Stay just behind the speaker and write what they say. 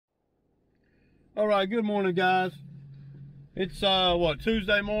All right, good morning, guys. It's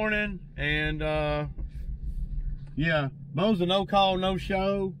Tuesday morning, and yeah, Bo's a no call, no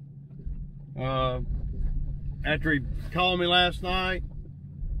show. After he called me last night,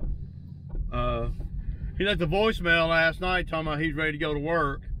 he left a voicemail last night talking about he's ready to go to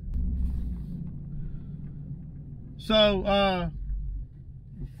work. So I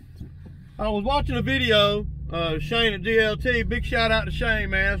was watching a video, Shane at DLT. Big shout out to Shane,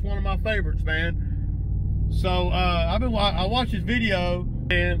 man. That's one of my favorites, man. So I watched his video,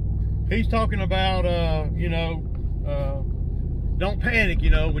 and he's talking about don't panic,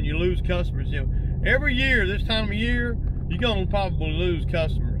 when you lose customers. Every year this time of year you're gonna probably lose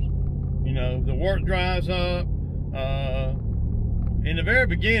customers. The work dries up. In the very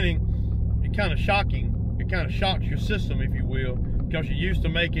beginning, it's kind of shocking. It kind of shocks your system, if you will, because you're used to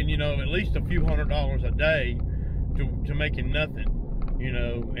making at least a few $100s a day to making nothing,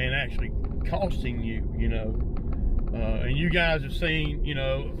 and actually costing you, and you guys have seen,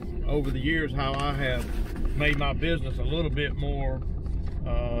 over the years how I have made my business a little bit more,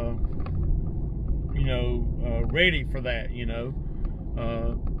 ready for that,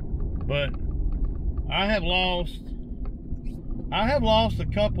 but I have lost a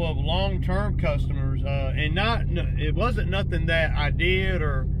couple of long-term customers, and it wasn't nothing that I did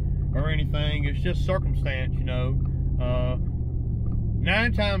or anything. It's just circumstance,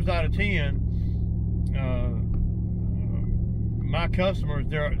 9 times out of 10, my customers,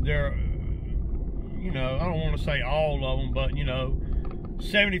 they're I don't want to say all of them, but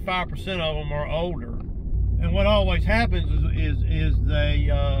 75% of them are older. And what always happens is they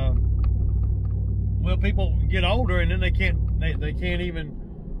people get older, and then they can't even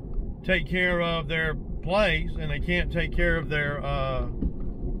take care of their place, and they can't take care of their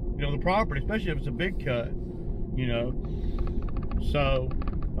the property, especially if it's a big cut, So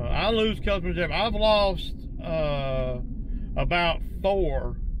I lose customers. I've lost about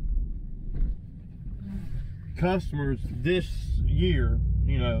 4 customers this year,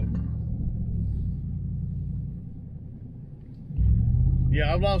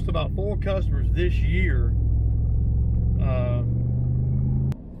 Yeah, I've lost about 4 customers this year.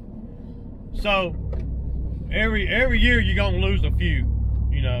 So every year you're gonna lose a few,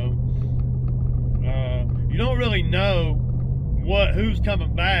 You don't really know who's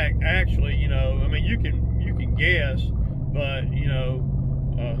coming back actually, I mean, you can guess, but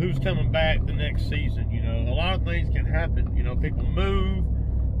who's coming back the next season. A lot of things can happen. People move,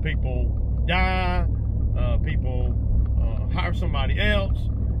 people die, people hire somebody else.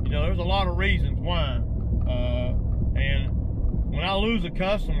 There's a lot of reasons why, and when I lose a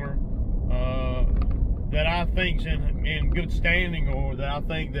customer that I think's in good standing, or that I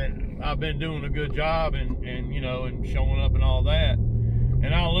think that I've been doing a good job and showing up and all that,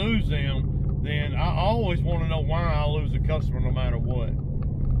 and I lose them, then I always want to know why I lose a customer no matter what.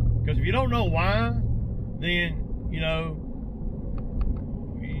 Because if you don't know why, then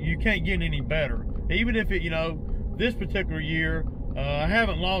you can't get any better. Even if it, this particular year, I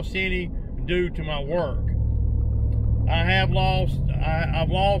haven't lost any due to my work. I've lost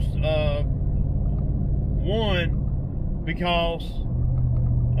one because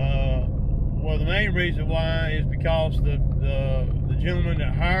the main reason why is because the gentleman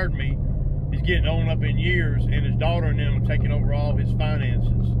that hired me, he's getting on up in years, and his daughter and them are taking over all his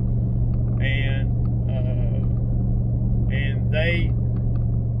finances, and they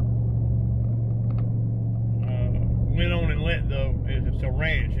went on and let it's a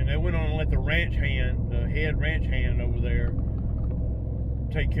ranch, and they went on and let the ranch hand, the head ranch hand over there,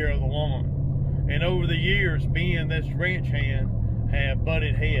 take care of the lawn. And over the years, being this ranch hand have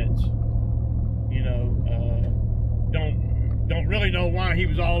butted heads. Don't really know why he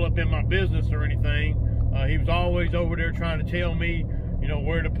was all up in my business or anything. He was always over there trying to tell me,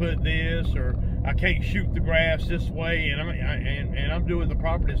 where to put this, or I can't shoot the grass this way, and I'm doing the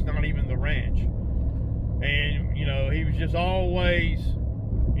property. It's not even the ranch. And he was just always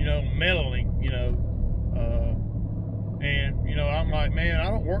meddling, and I'm like, man, I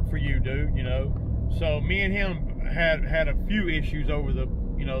don't work for you, dude. So me and him had a few issues over the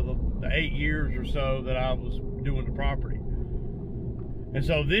 8 years or so that I was doing the property. And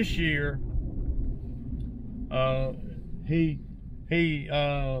so this year he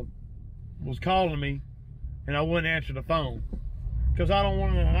was calling me, and I wouldn't answer the phone. Because I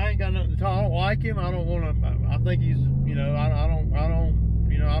ain't got nothing to talk. I don't like him. I don't want to. I think he's, I don't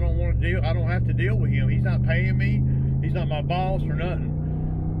want to deal. I don't have to deal with him. He's not paying me. He's not my boss or nothing.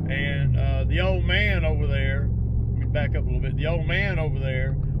 And the old man over there, let me back up a little bit. The old man over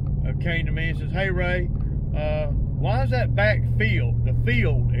there came to me and says, "Hey Ray, why is that back field, the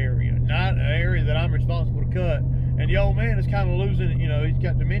field area, not an area that I'm responsible to cut? And the old man is kind of losing it, you know, he's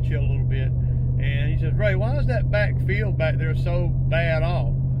got dementia a little bit. And he says, Ray, why is that back field back there so bad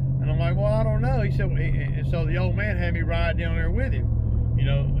off? And I'm like, well, I don't know. He said, and so the old man had me ride down there with him, you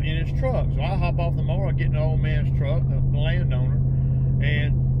know, in his truck. So I hop off the mower, I get in the old man's truck, the landowner,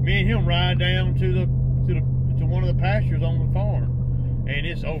 and me and him ride down to one of the pastures on the farm. And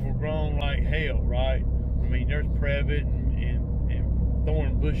it's overgrown like hell, right? I mean, there's privet and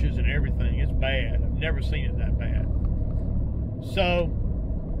thorn bushes and everything. It's bad. I've never seen it that bad.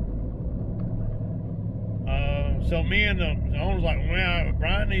 So me and the owner's like, well,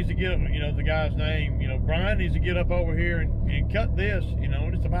 Brian needs to get up, you know, the guy's name, you know, Brian needs to get up over here and cut this, you know,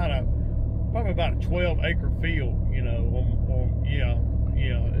 and it's probably about a 12-acre field, you know, yeah,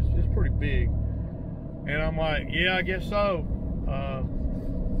 it's pretty big. And I'm like, yeah, I guess so.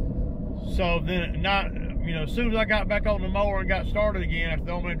 So then, you know, as soon as I got back on the mower and got started again, after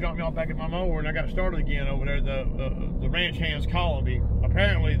the old man dropped me off back at my mower and I got started again over there, the ranch hand's calling me.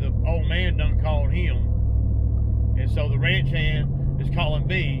 Apparently the old man done called him. And so the ranch hand is calling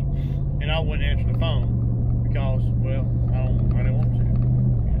me, and I wouldn't answer the phone because, well, I didn't want to. You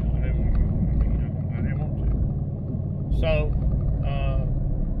know, I didn't want to. So,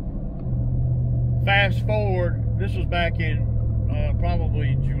 fast forward, this was back in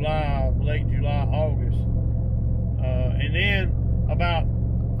probably July, late July, August. And then about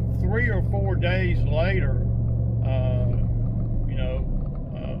 3 or 4 days later, you know,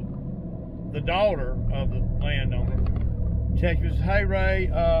 the daughter of the landowner texted me and said, hey Ray,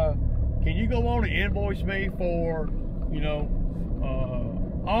 can you go on and invoice me for, you know,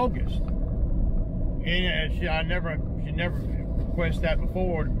 August? And she never requested that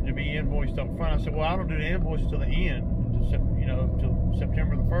before to be invoiced up front. I said, well, I don't do the invoice till the end, you know, till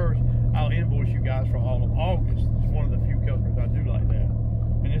September the 1st. I'll invoice you guys for all of August. It's one of the few customers I do like that,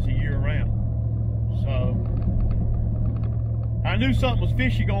 and it's a year round. So I knew something was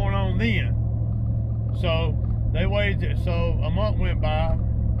fishy going on then. So they waited, so a month went by,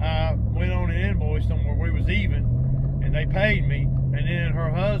 I went on and invoiced them where we was even, and they paid me, and then her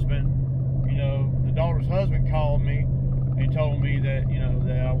husband, you know, the daughter's husband called me and told me that, you know,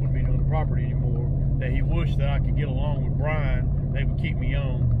 that I wouldn't be doing the property anymore, that he wished that I could get along with Brian, they would keep me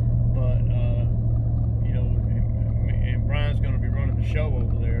on, but, you know, and Brian's going to be running the show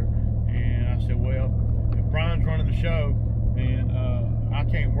over there, and I said, well, if Brian's running the show, then I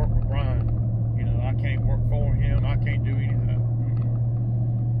can't work with Brian. You know, I can't work for him. I can't do anything.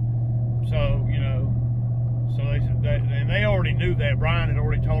 So, you know, so they already knew that. Brian had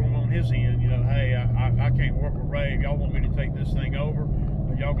already told them on his end, you know, hey, I can't work with Ray. If y'all want me to take this thing over,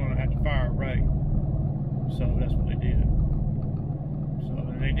 y'all going to have to fire Ray. So that's what they did. So,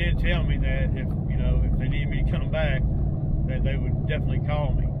 and they did tell me that if, you know, if they need me to come back, that they would definitely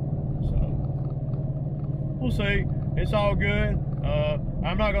call me. So we'll see. It's all good.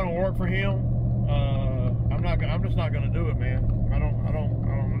 I'm not going to work for him. I'm just not going to do it, man.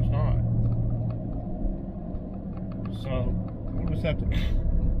 It's not. So we'll just have to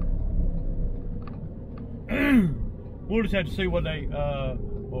we'll just have to see what they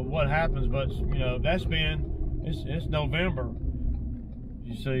what happens. But you know, it's November.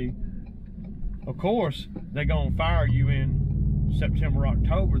 You see, of course they're going to fire you in September,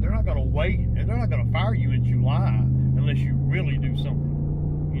 October. They're not going to wait, and they're not going to fire you in July unless you really do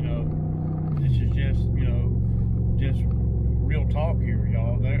something. You know, this is just, you know, just real talk here,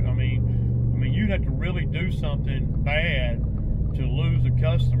 y'all. I mean, you'd have to really do something bad to lose a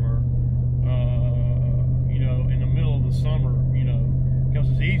customer, you know, in the middle of the summer, you know, because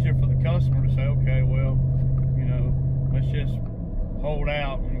it's easier for the customer to say, okay, well, you know, let's just hold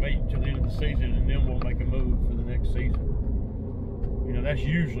out and wait until the end of the season, and then we'll make a move for the next season. You know, that's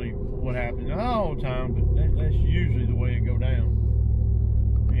usually what happens. Not all the time, but that's usually the way it go down.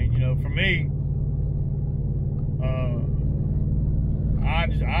 And, you know, for me,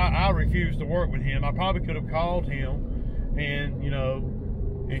 I refused to work with him. I probably could have called him and, you know,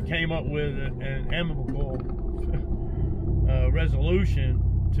 and came up with an amicable resolution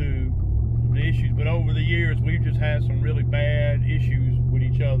to the issues. But over the years, we've just had some really bad issues with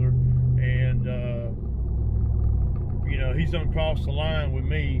each other. And, you know, he's done crossed the line with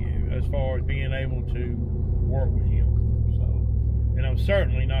me as far as being able to work with him. So, and I'm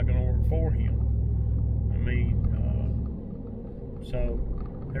certainly not going to work for him. I mean, so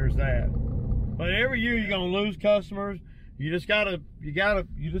there's that. But every year you're going to lose customers. You just gotta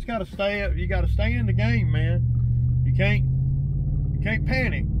stay in the game, man. You can't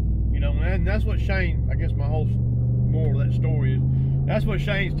panic, you know. And that's what Shane, I guess my whole moral of that story is, that's what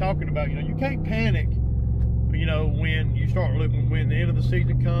Shane's talking about. You know, you can't panic you know, when you start looking, when the end of the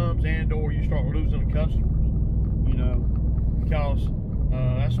season comes, and or you start losing customers, you know, because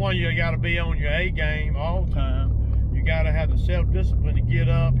that's why you got to be on your A game all the time. You got to have the self-discipline to get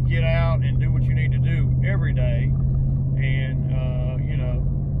up, get out, and do what you need to do every day, and you know,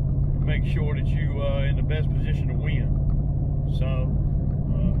 make sure that you in the best position to win. So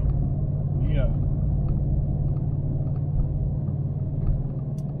yeah,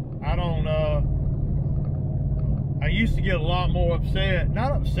 I used to get a lot more upset,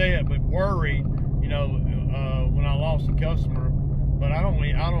 not upset, but worried, you know, when I lost a customer. But I don't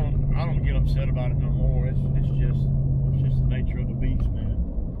get upset about it no more. It's just the nature of the beast, man.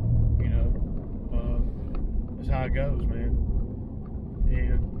 You know, that's how it goes, man.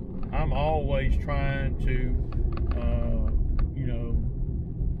 And I'm always trying to, you know,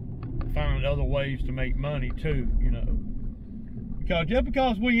 find other ways to make money too, you know. Because just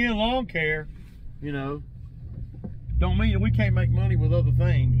because we in lawn care, you know, don't mean that we can't make money with other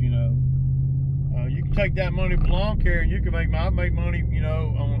things, you know. You can take that money from lawn care and you can I make money, you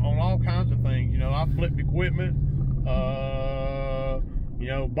know, on all kinds of things. You know, I flipped equipment, you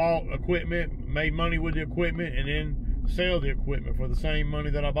know, bought equipment, made money with the equipment, and then sell the equipment for the same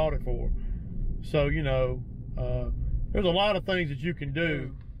money that I bought it for. So, you know, there's a lot of things that you can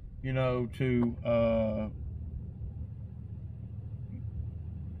do, you know, to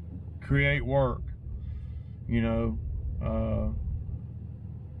create work, you know.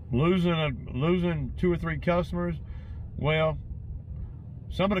 Losing 2 or 3 customers, well,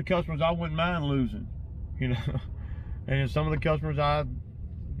 some of the customers I wouldn't mind losing, you know, and some of the customers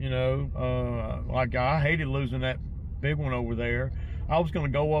you know, like I hated losing that big one over there. I was going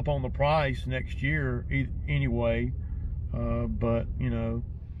to go up on the price next year anyway, but you know.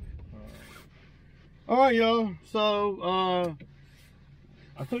 All right, y'all. So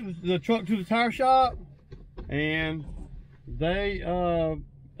I took the truck to the tire shop, and they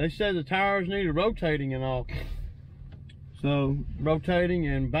said the tires needed rotating and all. So rotating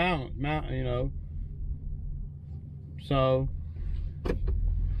and balance, you know. So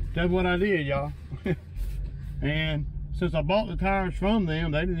that's what I did, y'all. And since I bought the tires from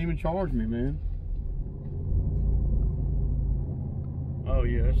them, they didn't even charge me, man. Oh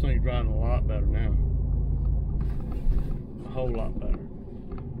yeah, this thing's driving a lot better now. A whole lot better.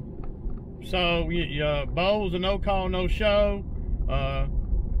 So Bo was a no call, no show.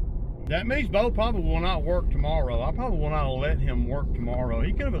 That means Bo probably will not work tomorrow. I probably will not let him work tomorrow.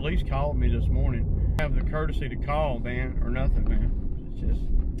 He could have at least called me this morning. Have the courtesy to call, man, or nothing, man. It's just,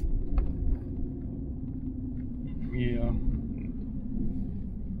 yeah.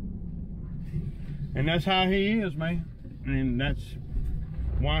 And that's how he is, man. And that's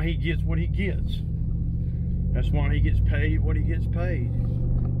why he gets what he gets. That's why he gets paid what he gets paid.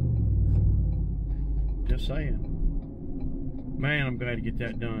 Just saying. Man, I'm glad to get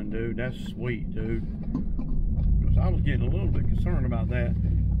that done, dude. That's sweet, dude. Because I was getting a little bit concerned about that.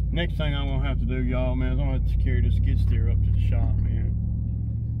 Next thing I'm going to have to do, y'all, man, is I'm going to have to carry this skid steer up to the shop, man.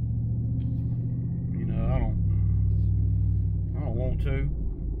 You know, I don't want to,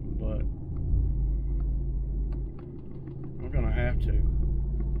 but I'm going to have to.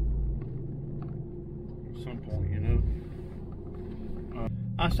 At some point, you know.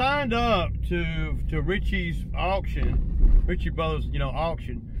 I signed up to Richie's auction. Richie Brothers, you know,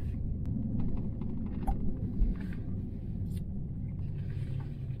 auction.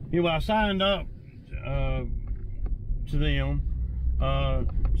 Anyway, I signed up to them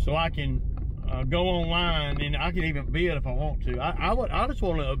so I can go online, and I can even bid if I want to. I just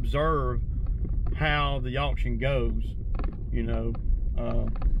want to observe how the auction goes. You know,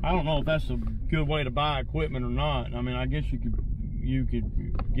 I don't know if that's a good way to buy equipment or not. I mean, I guess you could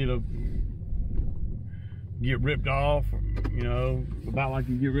get ripped off, you know, about like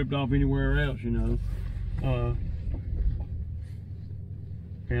you get ripped off anywhere else, you know.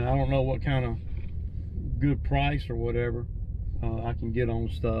 And I don't know what kind of good price or whatever I can get on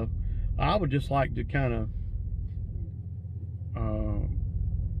stuff. I would just like to kind of,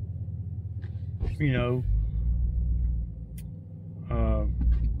 you know, I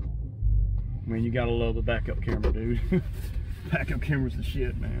mean, you gotta love the backup camera, dude. Backup camera's the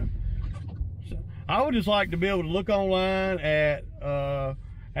shit, man. So I would just like to be able to look online at the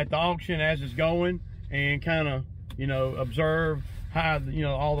auction as it's going, and kind of, you know, observe how, you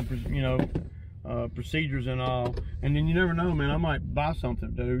know, all the, you know, procedures and all. And then you never know, man, I might buy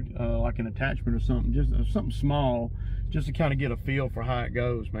something, dude, like an attachment or something, just something small, just to kind of get a feel for how it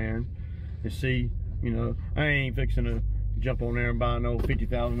goes, man, and see, you know, I ain't fixing to jump on there and buy an old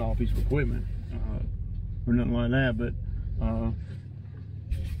 $50,000 piece of equipment or nothing like that, but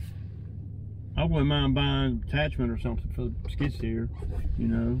I wouldn't mind buying attachment or something for the skid steer, you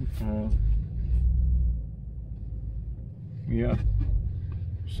know. Yeah.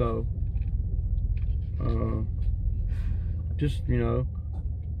 So, just, you know,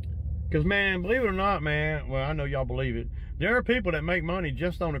 because, man, believe it or not, man, well, I know y'all believe it, there are people that make money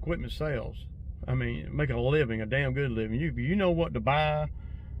just on equipment sales. I mean, make a living, a damn good living. You know what to buy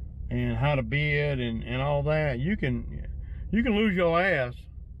and how to bid and all that. You can lose your ass,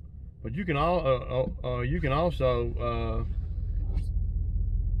 but you can also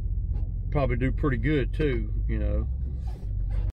probably do pretty good too, you know.